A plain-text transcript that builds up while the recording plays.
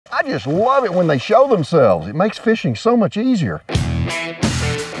I just love it when they show themselves. It makes fishing so much easier.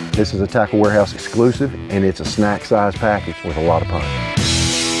 This is a Tackle Warehouse exclusive, and it's a snack size package with a lot of punch.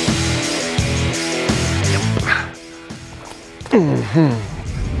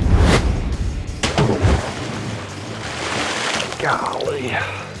 Golly,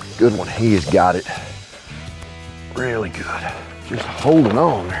 good one. He has got it really good. Just holding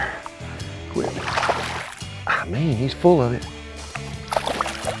on there. Quit. I mean, he's full of it.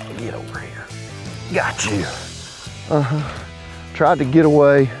 Get over here. Got you. Tried to get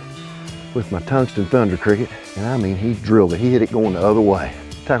away with my Tungsten Thunder Cricket, and I mean, he drilled it. He hit it going the other way.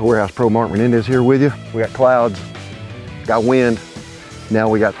 Tackle Warehouse Pro Mark Menendez here with you. We got clouds, got wind, now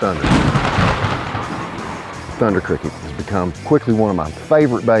we got thunder. Thunder Cricket has become quickly one of my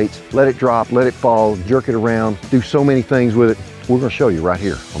favorite baits. Let it drop, let it fall, jerk it around, do so many things with it. We're gonna show you right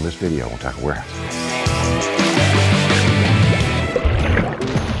here on this video on Tackle Warehouse.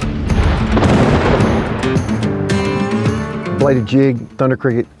 Bladed jig, Thunder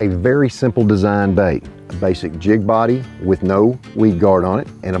Cricket, a very simple design bait. A basic jig body with no weed guard on it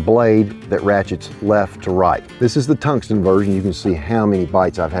and a blade that ratchets left to right. This is the tungsten version. You can see how many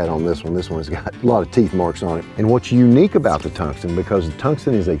bites I've had on this one. This one has got a lot of teeth marks on it. And what's unique about the tungsten, because the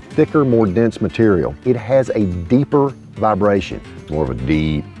tungsten is a thicker, more dense material, it has a deeper vibration, more of a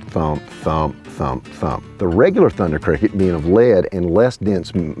deep thump, thump, thump, thump. The regular Thunder Cricket, being of lead and less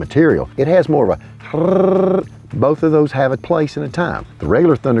dense material, it has more of a both of those have a place and a time. The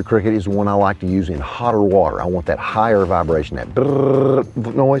regular Thunder Cricket is the one I like to use in hotter water. I want that higher vibration, that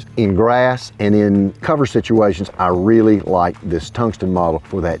noise. In grass and in cover situations, I really like this tungsten model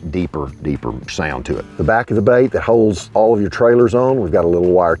for that deeper sound to it. The back of the bait that holds all of your trailers on, we've got a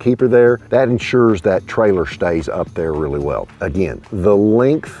little wire keeper there. That ensures that trailer stays up there really well. Again, the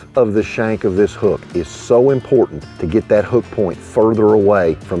length of the shank of this hook is so important to get that hook point further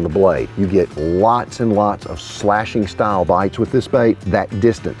away from the blade. You get lots and lots of slashing style bites with this bait. That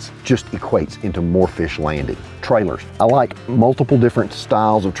distance just equates into more fish landing. Trailers. I like multiple different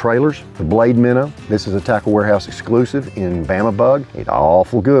styles of trailers. The blade minnow, this is a Tackle Warehouse exclusive in Bama bug. It's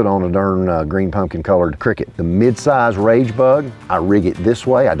awful good on a darn green pumpkin colored cricket. The mid-size rage bug, I rig it this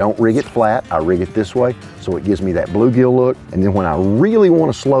way. I don't rig it flat, I rig it this way, so it gives me that bluegill look. And then when I really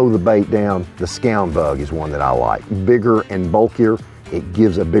want to slow the bait down, the scound bug is one that I like. Bigger and bulkier. It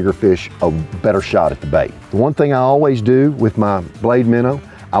gives a bigger fish a better shot at the bait. The one thing I always do with my blade minnow,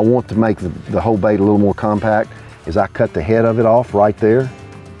 I want to make the whole bait a little more compact, is I cut the head of it off right there,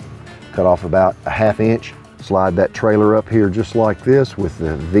 cut off about a ½ inch, slide that trailer up here just like this with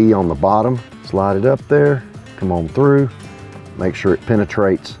the V on the bottom, slide it up there, come on through, make sure it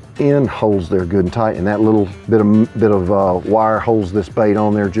penetrates in, holds there good and tight, and that little bit of wire holds this bait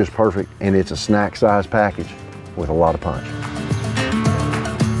on there just perfect, and it's a snack size package with a lot of punch.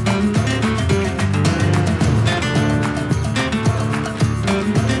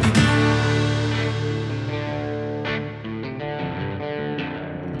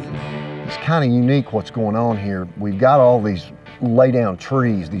 Kind of unique what's going on here. We've got all these lay down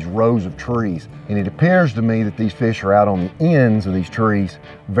trees, these rows of trees, and it appears to me that these fish are out on the ends of these trees,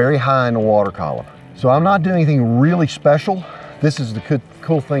 very high in the water column. So I'm not doing anything really special. This is the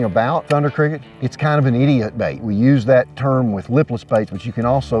cool thing about Thunder Cricket. It's kind of an idiot bait. We use that term with lipless baits, but you can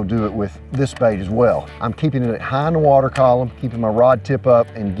also do it with this bait as well. I'm keeping it high in the water column, keeping my rod tip up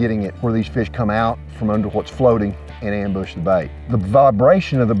and getting it where these fish come out from under what's floating and ambush the bait. The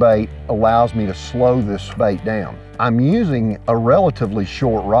vibration of the bait allows me to slow this bait down. I'm using a relatively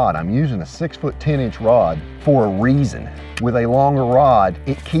short rod. I'm using a 6'10" rod for a reason. With a longer rod,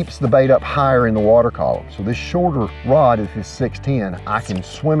 it keeps the bait up higher in the water column. So this shorter rod is this 6'10". I can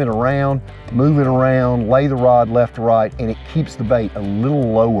swim it around, move it around, lay the rod left to right, and it keeps the bait a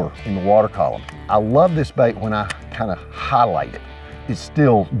little lower in the water column. I love this bait when I kind of highlight it. It's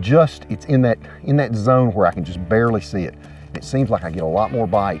still just, it's in that zone where I can just barely see it. It seems like I get a lot more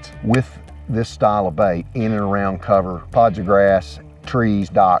bites with this style of bait in and around cover, pods of grass, trees,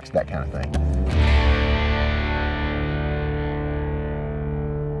 docks, that kind of thing.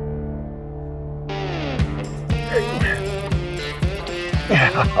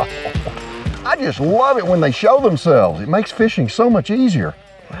 I just love it when they show themselves. It makes fishing so much easier.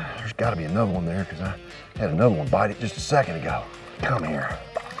 There's got to be another one there because I had another one bite it just a second ago. Come here,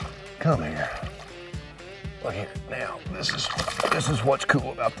 come here. Look here, now, this is what's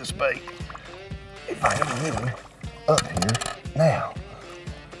cool about this bait. If I can get him up here, now,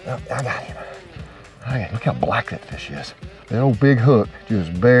 I got him. Look how black that fish is. That old big hook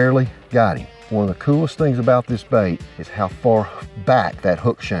just barely got him. One of the coolest things about this bait is how far back that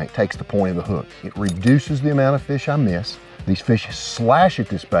hook shank takes the point of the hook. It reduces the amount of fish I miss. These fish slash at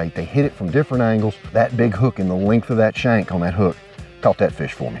this bait. They hit it from different angles. That big hook and the length of that shank on that hook caught that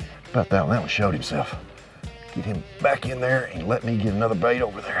fish for me. About that one showed himself. Get him back in there and let me get another bait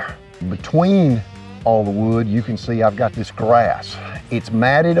over there. Between all the wood, you can see I've got this grass. It's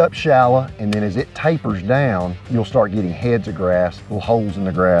matted up shallow, and then as it tapers down, you'll start getting heads of grass, little holes in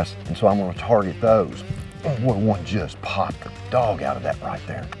the grass, and so I'm gonna target those. Oh, boy, one just popped the dog out of that right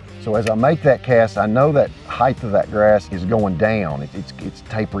there. So as I make that cast, I know that height of that grass is going down. It's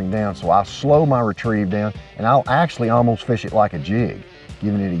tapering down, so I'll slow my retrieve down, and I'll actually almost fish it like a jig,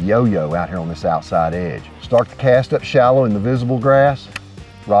 giving it a yo-yo out here on this outside edge. Start the cast up shallow in the visible grass,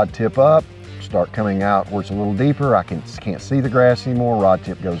 rod tip up, start coming out where it's a little deeper. I can't see the grass anymore. Rod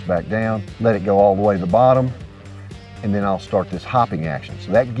tip goes back down. Let it go all the way to the bottom, and then I'll start this hopping action.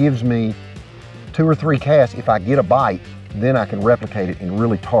 So that gives me 2 or 3 casts. If I get a bite, then I can replicate it and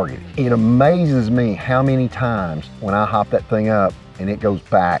really target it. It amazes me how many times when I hop that thing up and it goes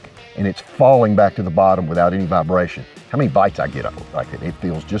back and it's falling back to the bottom without any vibration, how many bites I get up like it. It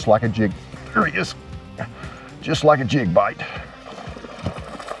feels just like a jig. There he is. Just like a jig bite.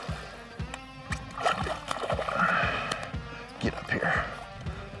 Get up here.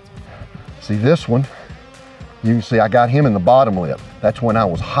 See this one? You can see I got him in the bottom lip. That's when I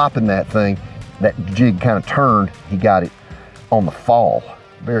was hopping that thing. That jig kind of turned. He got it on the fall.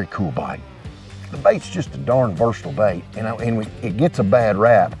 Very cool bite. The bait's just a darn versatile bait, and it gets a bad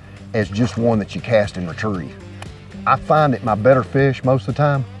rap as just one that you cast and retrieve. I find that my better fish most of the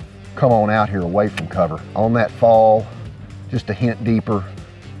time come on out here away from cover. On that fall, just a hint deeper.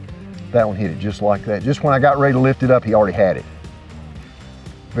 That one hit it just like that. Just when I got ready to lift it up, he already had it.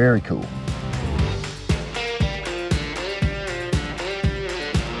 Very cool.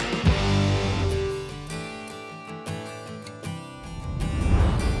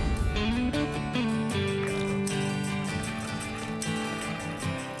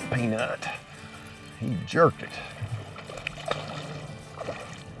 Peanut, he jerked it.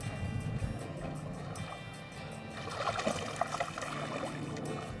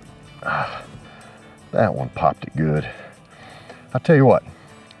 That one popped it good. I'll tell you what,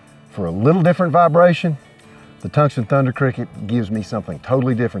 for a little different vibration, the Tungsten Thunder Cricket gives me something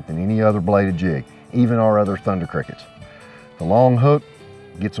totally different than any other bladed jig, even our other Thunder Crickets. The long hook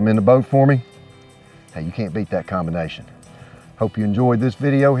gets them in the boat for me. Hey, you can't beat that combination. Hope you enjoyed this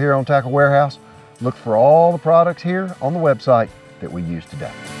video here on Tackle Warehouse. Look for all the products here on the website that we used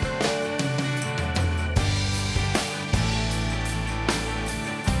today.